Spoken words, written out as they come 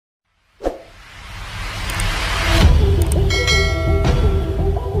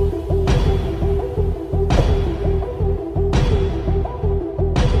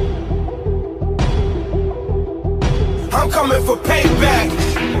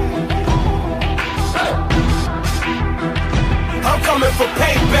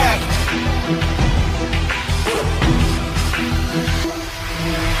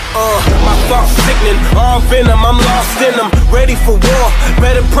lightning, all venom, I'm lost in them. Ready for war,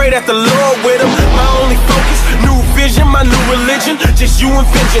 better pray that the Lord with him. My only focus, new vision, my new religion. Just you and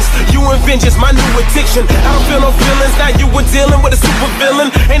vengeance, my new addiction. I don't feel no feelings, now you were dealing with a super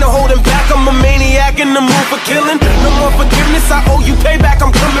villain. Ain't no holding back, I'm a maniac in the mood for killing. No more forgiveness, I owe you payback,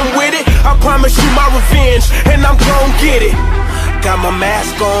 I'm coming with it. I promise you my revenge, and I'm gon' get it. Got my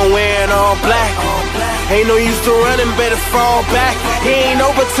mask on, wearing all black. Ain't no use to running, better fall back. It ain't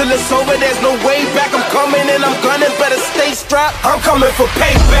over till it's over, there's no way back. I'm coming and I'm gunning, better stay strapped. I'm coming for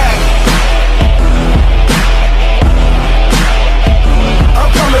payback. I'm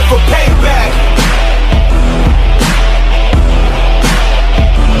coming for payback.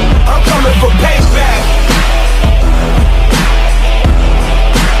 I'm coming for payback.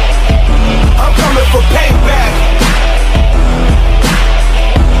 I'm coming for payback.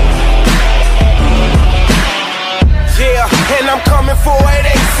 Yeah, and I'm coming for it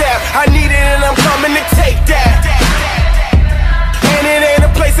ASAP. I need it and I'm coming to take that. And it ain't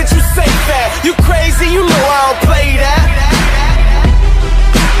a place that you safe at. You crazy, you know I don't play that.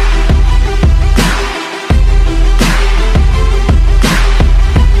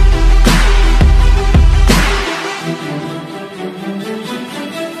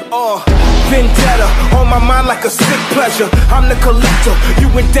 Vendetta, on my mind like a sick pleasure. I'm the collector, you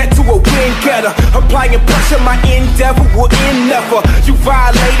in debt to a win getter. Applying pressure, my endeavor will end never. You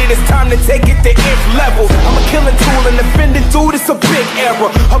violated, it's time to take it to nth level. I'm a killing tool, an offending dude, it's a big error.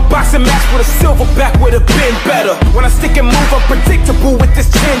 A boxing match with a silverback would have been better. When I stick and move, I'm predictable with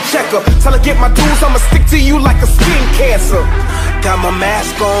this chin checker. Till I get my dues, I'ma stick to you like a skin cancer. Got my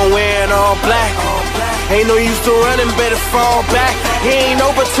mask on, wearing all black. Ain't no use to running, better fall back. It ain't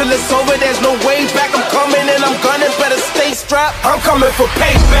over till it's over, there's no way back. I'm coming and I'm gunning, better stay strapped. I'm coming for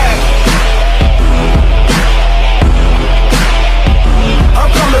payback.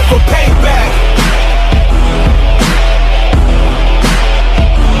 I'm coming for payback.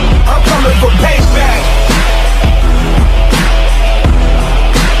 I'm coming for payback.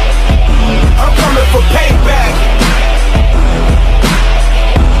 I'm coming for payback.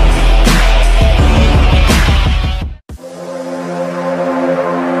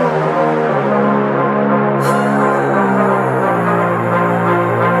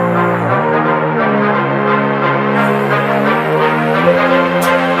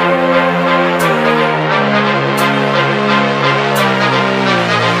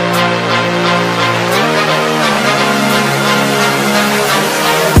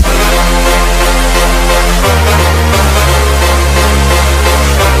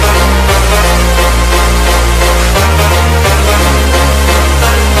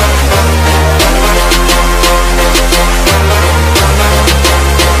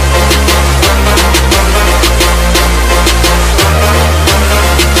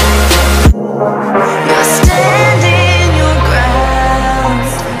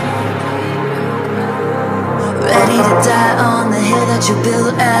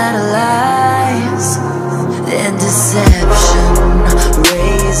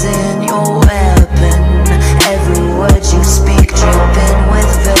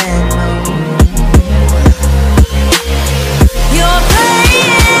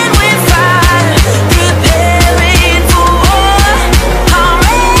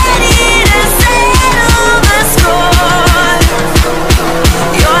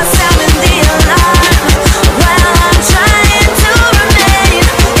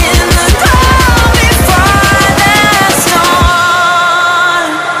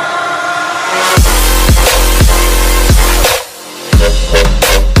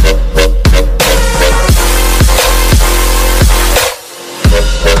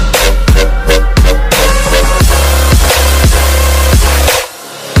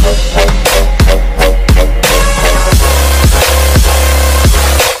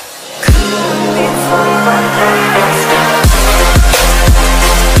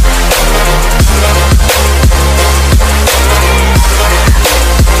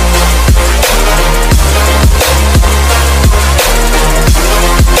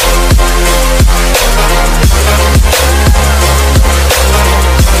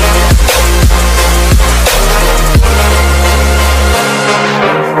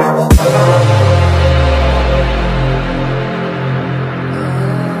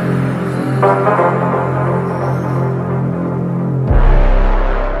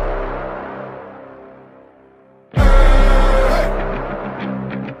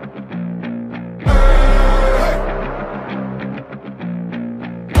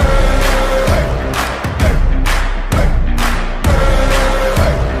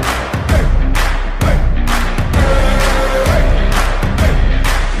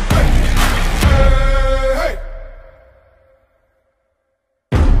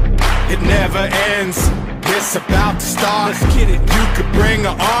 It never ends, it's about to start. Let's get it. You could bring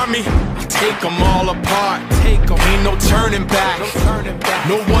an army, take them all apart. Ain't no turning back,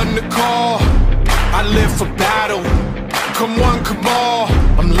 no one to call. I live for battle, come one, come all.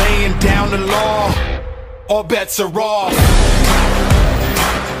 I'm laying down the law, all bets are off.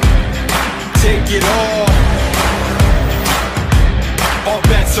 Take it all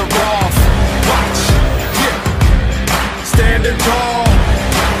bets are off. Watch, yeah, standing tall.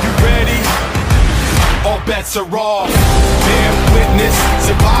 You ready? All bets are off. Bear witness,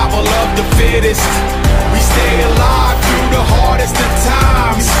 survival of the fittest. We stay alive through the hardest of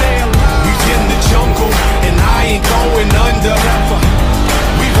times. We in the jungle, and I ain't going under.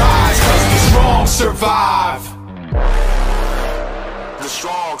 We rise 'cause the strong survive. The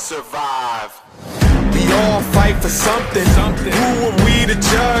strong survive. We all fight for something. Who are we to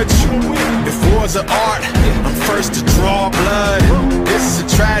judge? If war's an art, I'm first to draw blood. This is a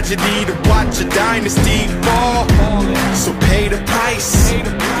tragedy to watch a dynasty fall. So pay the price,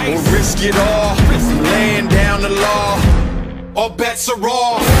 or risk it all. Laying down the law, all bets are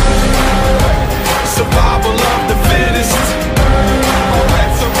off. Survival of the fittest. All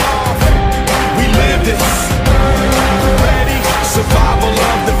bets are off. We live this. Ready? Survival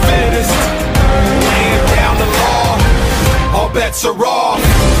of the fittest. Laying down the law, all bets are off.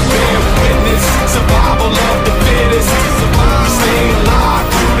 Bear witness, survival of the fittest. We stay alive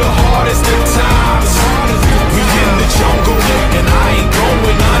through the hardest of times. We in the jungle, and I ain't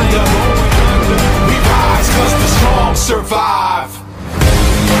going under. We rise 'cause the strong survive.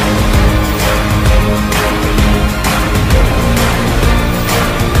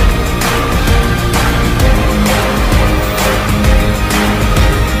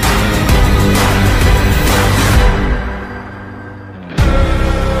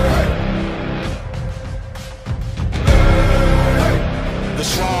 The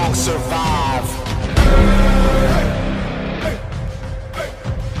strong survive.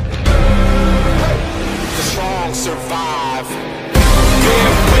 The strong survive.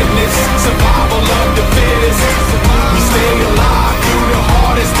 Bear witness, survival of the fittest. We stay alive through the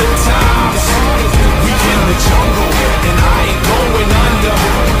hardest of times. We in the jungle, and I ain't going under.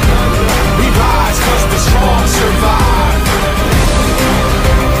 We rise 'cause the strong survive.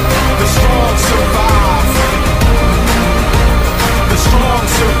 The strong survive. The strong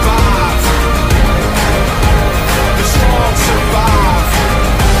survive. The strong survive.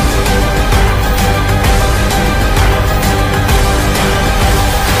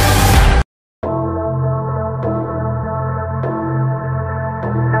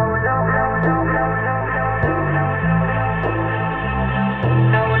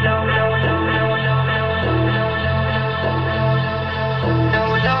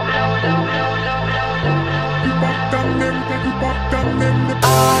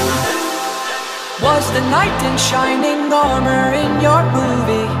 Was the knight in shining armor in your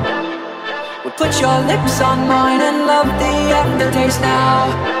movie? Would put your lips on mine and love the aftertaste now.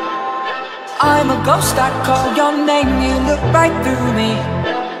 I'm a ghost, I call your name, you look right through me.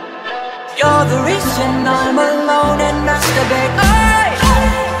 You're the reason I'm alone and masturbate. Hey!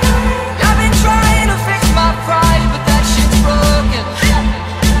 I've been trying to fix my pride, but that shit's broken.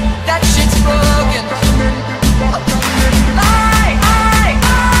 That shit's broken.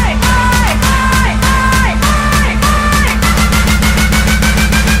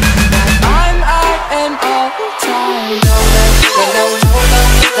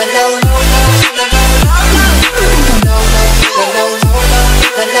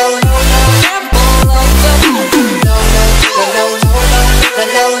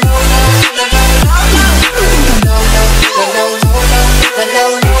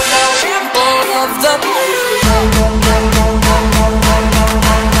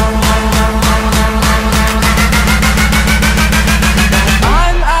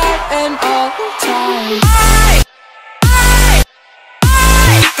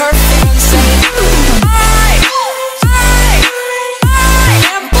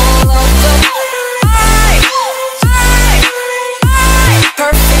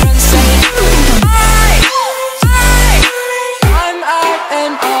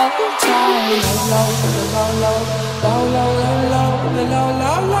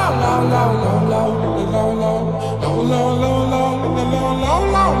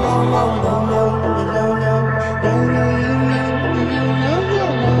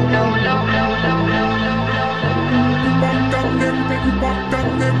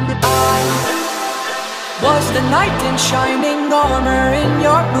 Was the knight in shining armor in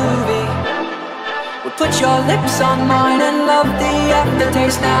your movie? Would put your lips on mine and love the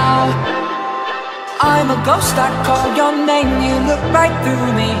aftertaste now. I'm a ghost, I call your name, you look right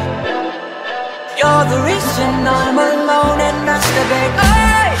through me. You're the reason I'm alone and masturbate.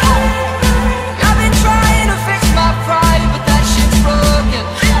 Hey, I've been trying to fix my pride, but that shit's broken.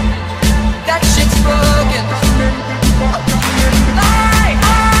 That shit's broken.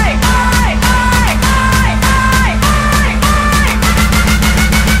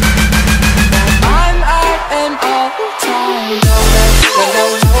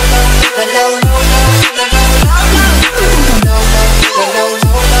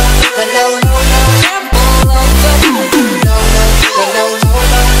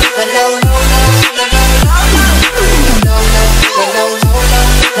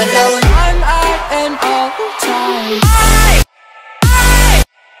 I'm at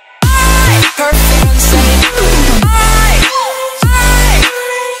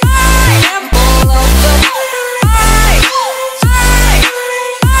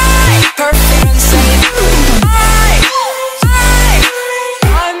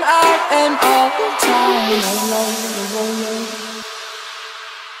an all-time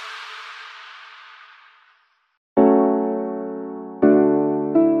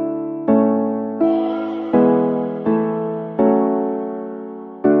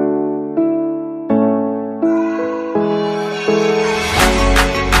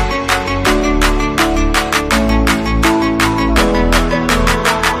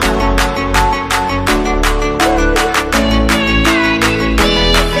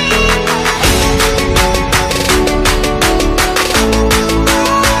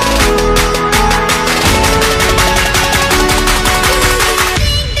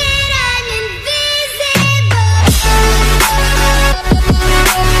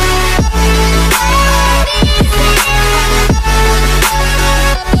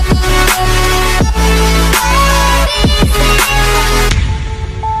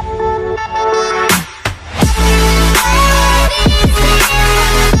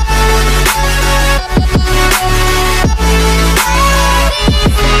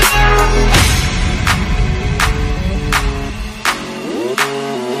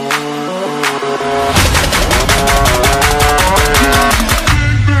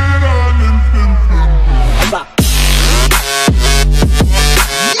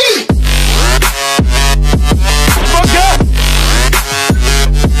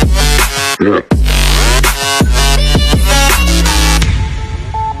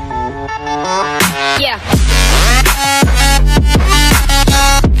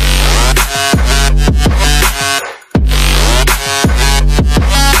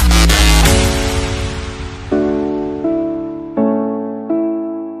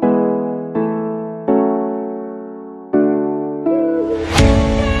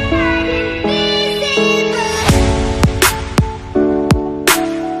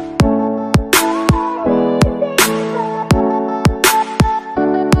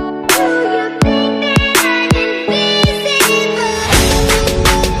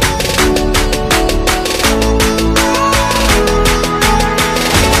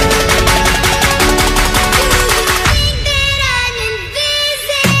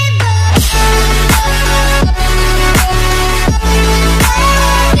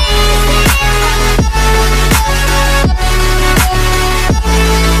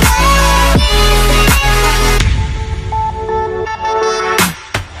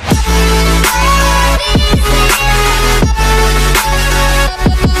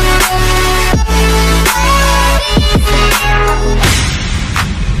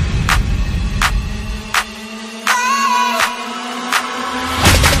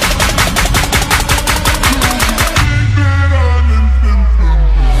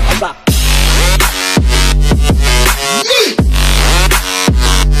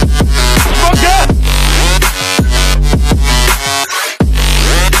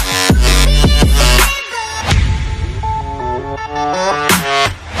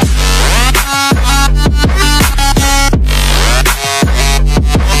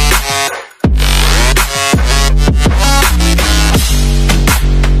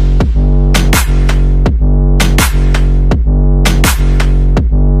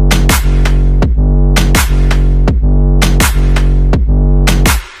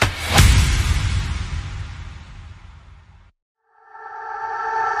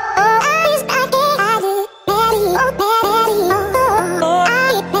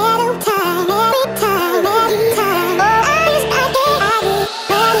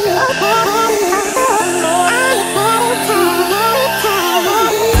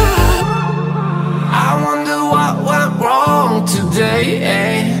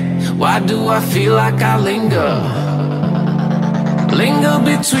Why do I feel like I linger? Linger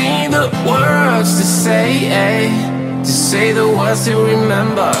between the words to say the words to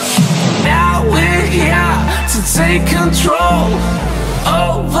remember. Now we're here to take control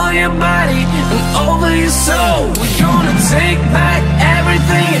over your body and over your soul. We're gonna take back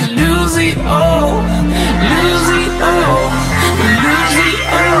everything and lose it all. Lose it all. Lose it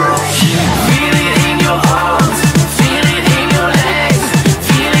all. Feel it in your arms, feel it in your legs,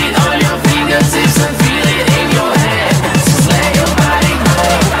 feel it on your fingertips and feel it in your head. Just let your body go,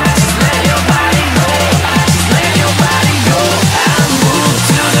 just let your body go, just let your body go and move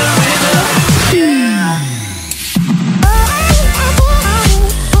to the rhythm.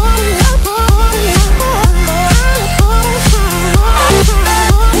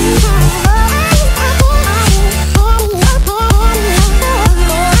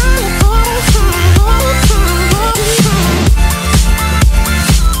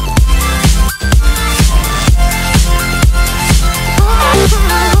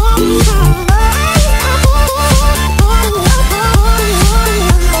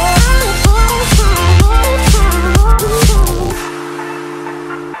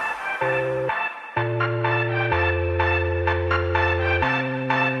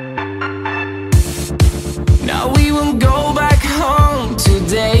 Now we won't go back home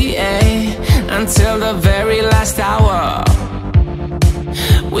today, until the very last hour.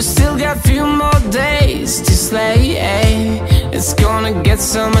 We still got a few more days to slay, it's gonna get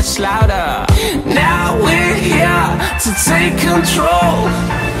so much louder. Now we're here to take control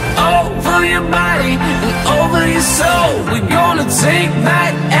over your body and over your soul. We're gonna take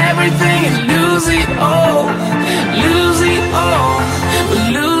back everything and lose it all. Lose it all,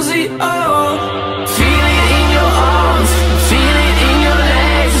 lose it all. Feel it in your arms, feel it in your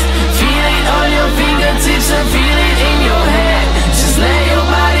legs, feel it on your fingertips and feel it in your head. Just let your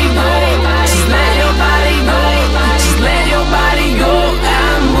body go, just let your body go, just let your body go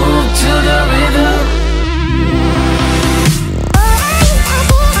and move to the rhythm.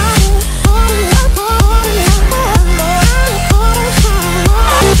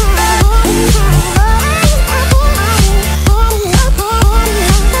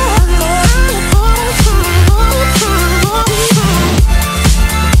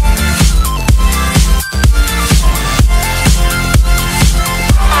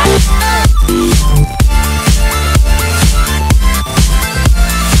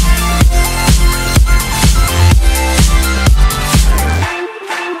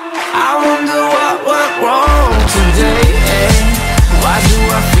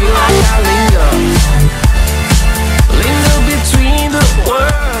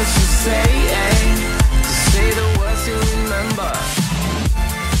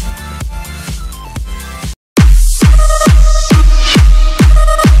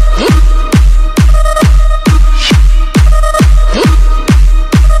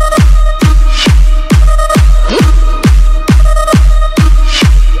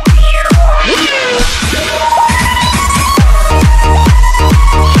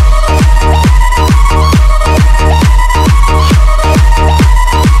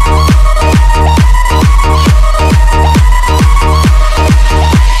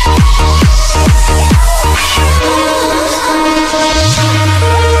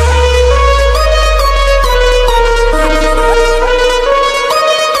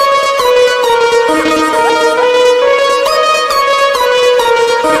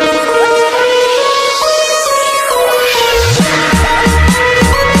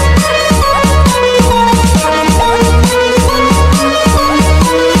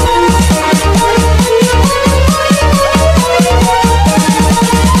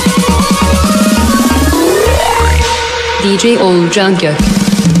 DJ Old Junker.